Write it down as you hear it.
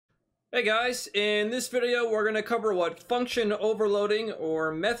Hey guys, in this video we're going to cover what function overloading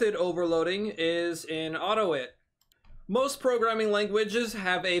or method overloading is in Autoit. Most programming languages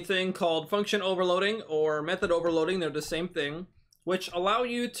have a thing called function overloading or method overloading, they're the same thing, which allow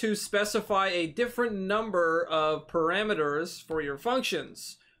you to specify a different number of parameters for your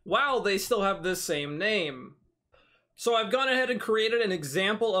functions, while they still have the same name. So I've gone ahead and created an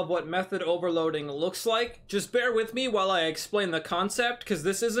example of what method overloading looks like. Just bear with me while I explain the concept, because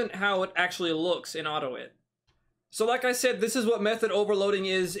this isn't how it actually looks in Autoit. So like I said, this is what method overloading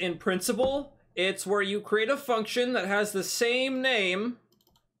is in principle. It's where you create a function that has the same name,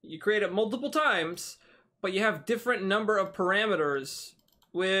 you create it multiple times, but you have different number of parameters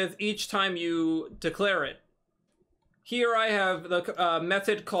with each time you declare it. Here I have the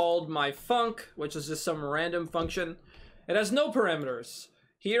method called myfunc, which is just some random function. It has no parameters.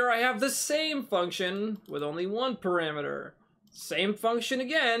 Here I have the same function with only one parameter. Same function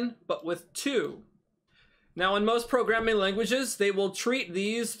again, but with two. Now in most programming languages, they will treat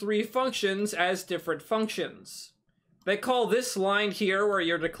these three functions as different functions. They call this line here where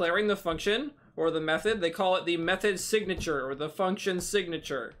you're declaring the function or the method, they call it the method signature or the function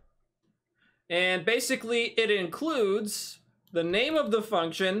signature. And basically it includes the name of the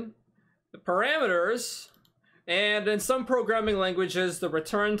function, the parameters, and in some programming languages, the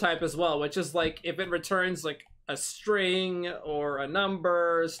return type as well, which is like if it returns like a string or a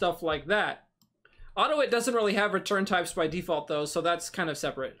number, stuff like that. Autoit doesn't really have return types by default though, so that's kind of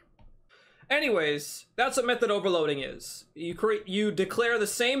separate. Anyways, that's what method overloading is. You declare the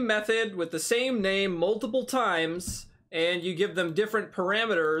same method with the same name multiple times, and you give them different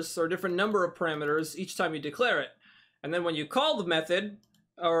parameters or different number of parameters each time you declare it. And then when you call the method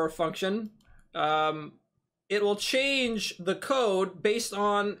or function, it will change the code based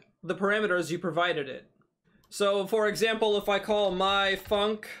on the parameters you provided it. So for example, if I call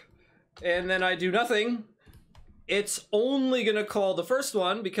myfunc and then I do nothing, it's only gonna call the first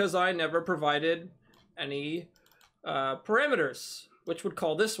one because I never provided any parameters, which would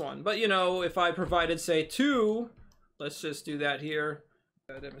call this one. But you know, if I provided say 2, let's just do that here.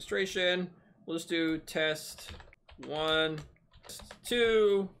 Demonstration. We'll just do test 1, test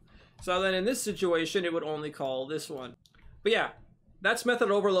 2. So then in this situation, it would only call this one. But yeah, that's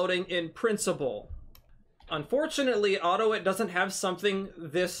method overloading in principle. Unfortunately, Autoit doesn't have something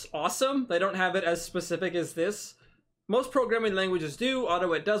this awesome. They don't have it as specific as this. Most programming languages do,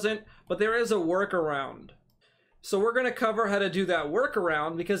 Autoit doesn't, but there is a workaround. So we're going to cover how to do that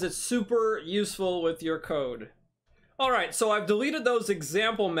workaround because it's super useful with your code. Alright, so I've deleted those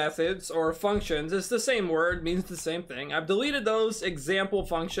example methods or functions. It's the same word, means the same thing. I've deleted those example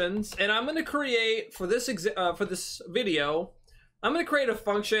functions, and I'm going to create, for this video, I'm going to create a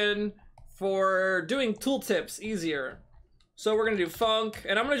function for doing tooltips easier. So we're going to do func,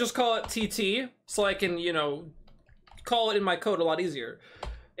 and I'm going to just call it TT, so I can, you know, call it in my code a lot easier.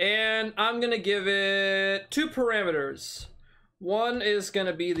 And I'm going to give it 2 parameters. One is going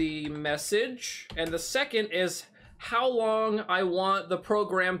to be the message, and the second is how long I want the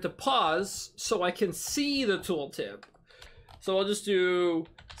program to pause so I can see the tooltip. So I'll just do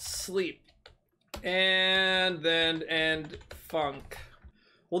sleep and then end func.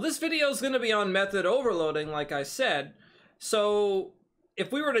 Well, this video is going to be on method overloading, like I said. So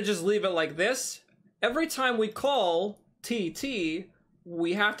if we were to just leave it like this, every time we call TT,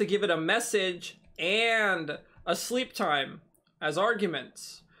 we have to give it a message and a sleep time as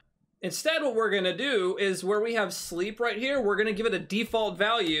arguments. Instead, what we're going to do is where we have sleep right here, we're going to give it a default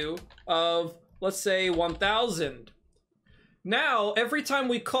value of, let's say, 1000. Now, every time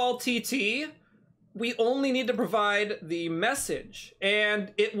we call TT, we only need to provide the message,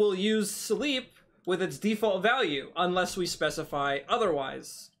 and it will use sleep with its default value, unless we specify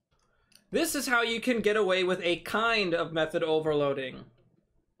otherwise. This is how you can get away with a kind of method overloading.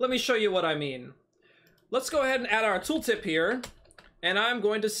 Let me show you what I mean. Let's go ahead and add our tooltip here. And I'm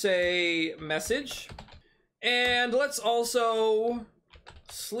going to say message, and let's also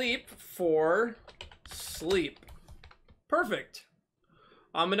sleep for sleep. Perfect.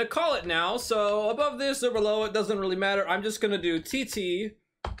 I'm going to call it now. So above this or below, it doesn't really matter. I'm just going to do TT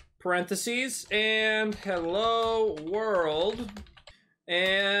parentheses and hello world.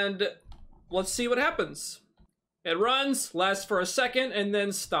 And let's see what happens. It runs, lasts for a second, and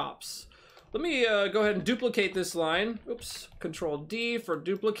then stops. Let me go ahead and duplicate this line. Oops, Control D for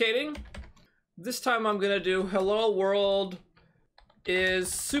duplicating. This time I'm gonna do hello world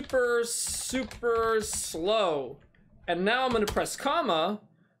is super slow. And now I'm gonna press comma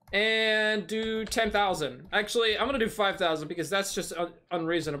and do 10,000. Actually, I'm gonna do 5,000 because that's just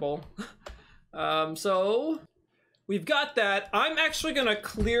unreasonable. So we've got that. I'm actually gonna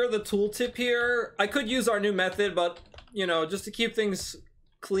clear the tooltip here. I could use our new method, but you know, just to keep things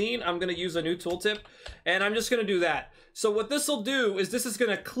clean, I'm gonna use a new tooltip, and I'm just gonna do that. So what this will do is this is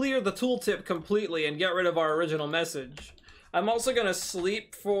gonna clear the tooltip completely and get rid of our original message. I'm also gonna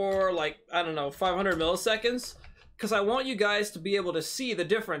sleep for like, I don't know, 500 milliseconds, because I want you guys to be able to see the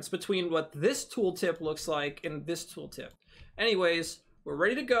difference between what this tooltip looks like and this tooltip. Anyways, we're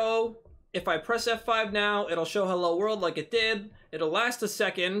ready to go. If I press F5 now, it'll show hello world like it did. It'll last a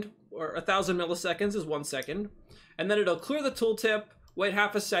second, or 1,000 milliseconds is 1 second. And then it'll clear the tooltip, wait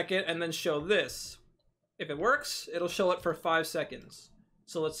half a second, and then show this. If it works, it'll show it for 5 seconds.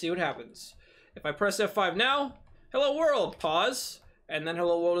 So let's see what happens. If I press F5 now, hello world, pause, and then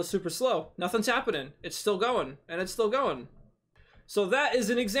hello world is super slow. Nothing's happening. It's still going, and it's still going. So that is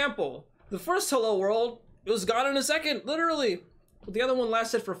an example. The first hello world, it was gone in a second, literally. But the other one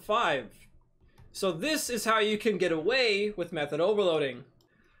lasted for 5. So this is how you can get away with method overloading.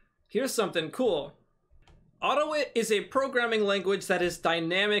 Here's something cool. Autoit is a programming language that is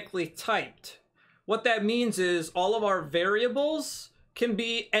dynamically typed. What that means is all of our variables can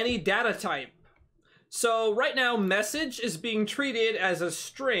be any data type. So right now, message is being treated as a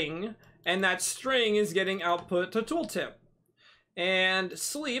string, and that string is getting output to tooltip. And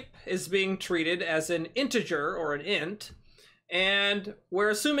sleep is being treated as an integer or an int, and we're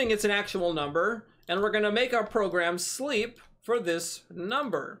assuming it's an actual number, and we're going to make our program sleep for this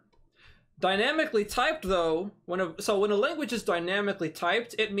number. Dynamically typed, though, when a language is dynamically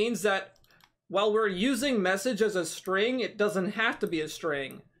typed, it means that while we're using message as a string, it doesn't have to be a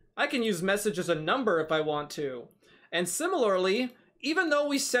string. I can use message as a number if I want to. And similarly, even though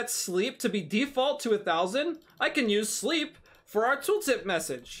we set sleep to be default to 1,000, I can use sleep for our tooltip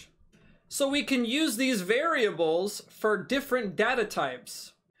message. So we can use these variables for different data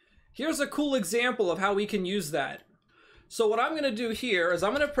types. Here's a cool example of how we can use that. So what I'm gonna do here is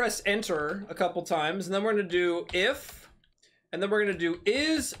I'm gonna press enter a couple times, and then we're gonna do if, and then we're gonna do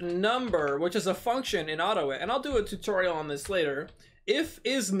is number, which is a function in Autoit, and I'll do a tutorial on this later. If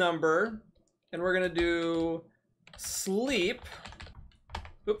is number, and we're gonna do sleep,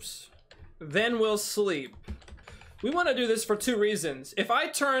 oops, then we'll sleep. We wanna do this for 2 reasons. If I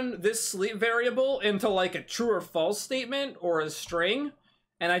turn this sleep variable into like a true or false statement or a string,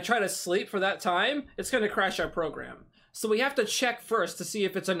 and I try to sleep for that time, it's gonna crash our program. So we have to check first to see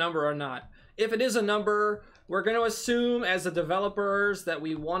if it's a number or not. If it is a number, we're gonna assume as the developers that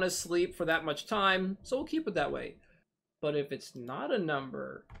we wanna sleep for that much time, so we'll keep it that way. But if it's not a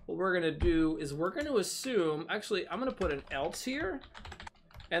number, what we're gonna do is we're gonna assume, actually, I'm gonna put an else here,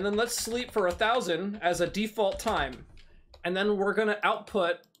 and then let's sleep for 1,000 as a default time. And then we're gonna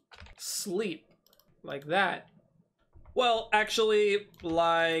output sleep, like that. Well, actually,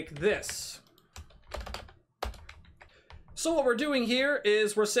 like this. So what we're doing here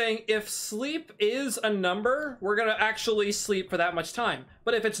is we're saying if sleep is a number, we're gonna actually sleep for that much time.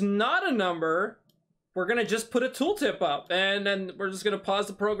 But if it's not a number, we're gonna just put a tooltip up, and then we're just gonna pause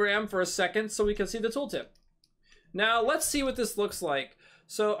the program for a second so we can see the tooltip. Now let's see what this looks like.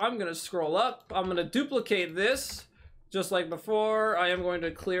 So I'm gonna scroll up, I'm gonna duplicate this, just like before. I am going to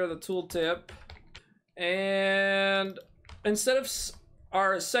clear the tooltip, and instead of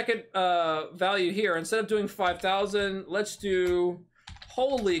our second value here, instead of doing 5,000, let's do,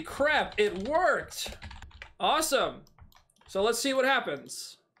 holy crap, it worked! Awesome! So let's see what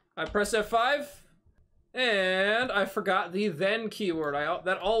happens. I press F5, and I forgot the then keyword.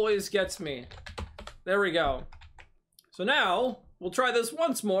 That always gets me. There we go. So now, we'll try this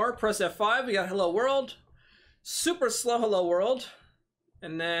once more. Press F5, we got hello world. Super slow hello world.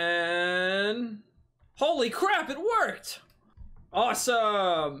 And then, holy crap, it worked!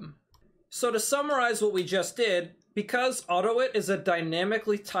 Awesome! So to summarize what we just did, because Autoit is a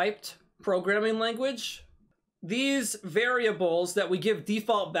dynamically typed programming language, these variables that we give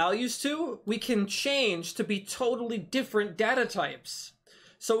default values to, we can change to be totally different data types.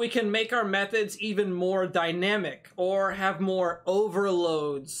 So we can make our methods even more dynamic or have more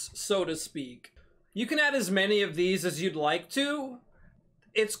overloads, so to speak. You can add as many of these as you'd like to.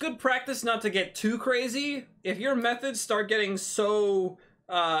 It's good practice not to get too crazy. If your methods start getting so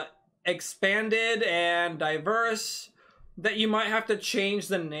expanded and diverse that you might have to change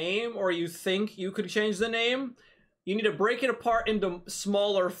the name, or you think you could change the name, you need to break it apart into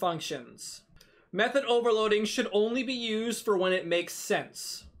smaller functions. Method overloading should only be used for when it makes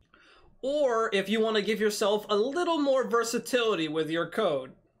sense, or if you want to give yourself a little more versatility with your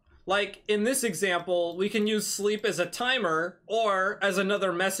code. Like in this example, we can use sleep as a timer or as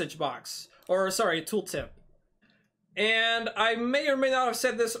another message box, or sorry, tooltip. And I may or may not have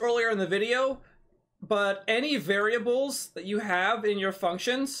said this earlier in the video, But any variables that you have in your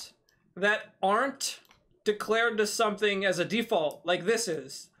functions that aren't declared to something as a default, like this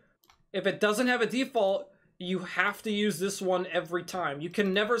is, if it doesn't have a default, you have to use this one every time. You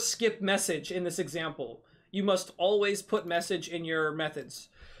can never skip message in this example. You must always put message in your methods.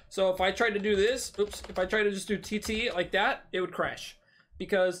 So if I tried to do this, oops, if I tried to just do TT like that, it would crash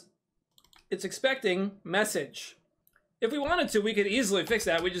because it's expecting message. If we wanted to, we could easily fix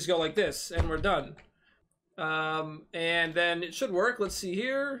that. We just go like this and we're done. And then it should work. Let's see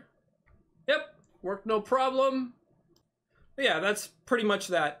here. Yep, worked no problem. But yeah, that's pretty much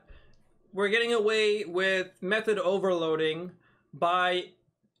that. We're getting away with method overloading by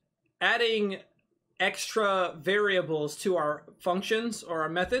adding extra variables to our functions or our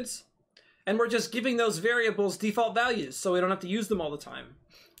methods, and we're just giving those variables default values so we don't have to use them all the time.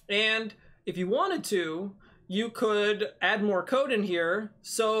 And if you wanted to, you could add more code in here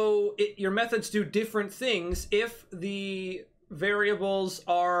so your methods do different things if the variables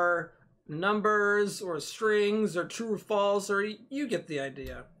are numbers or strings or true or false, or you get the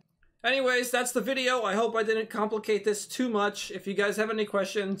idea. Anyways, that's the video. I hope I didn't complicate this too much. If you guys have any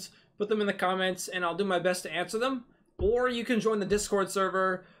questions, put them in the comments and I'll do my best to answer them. Or you can join the Discord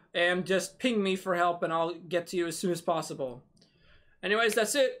server and just ping me for help and I'll get to you as soon as possible. Anyways,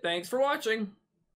 that's it. Thanks for watching.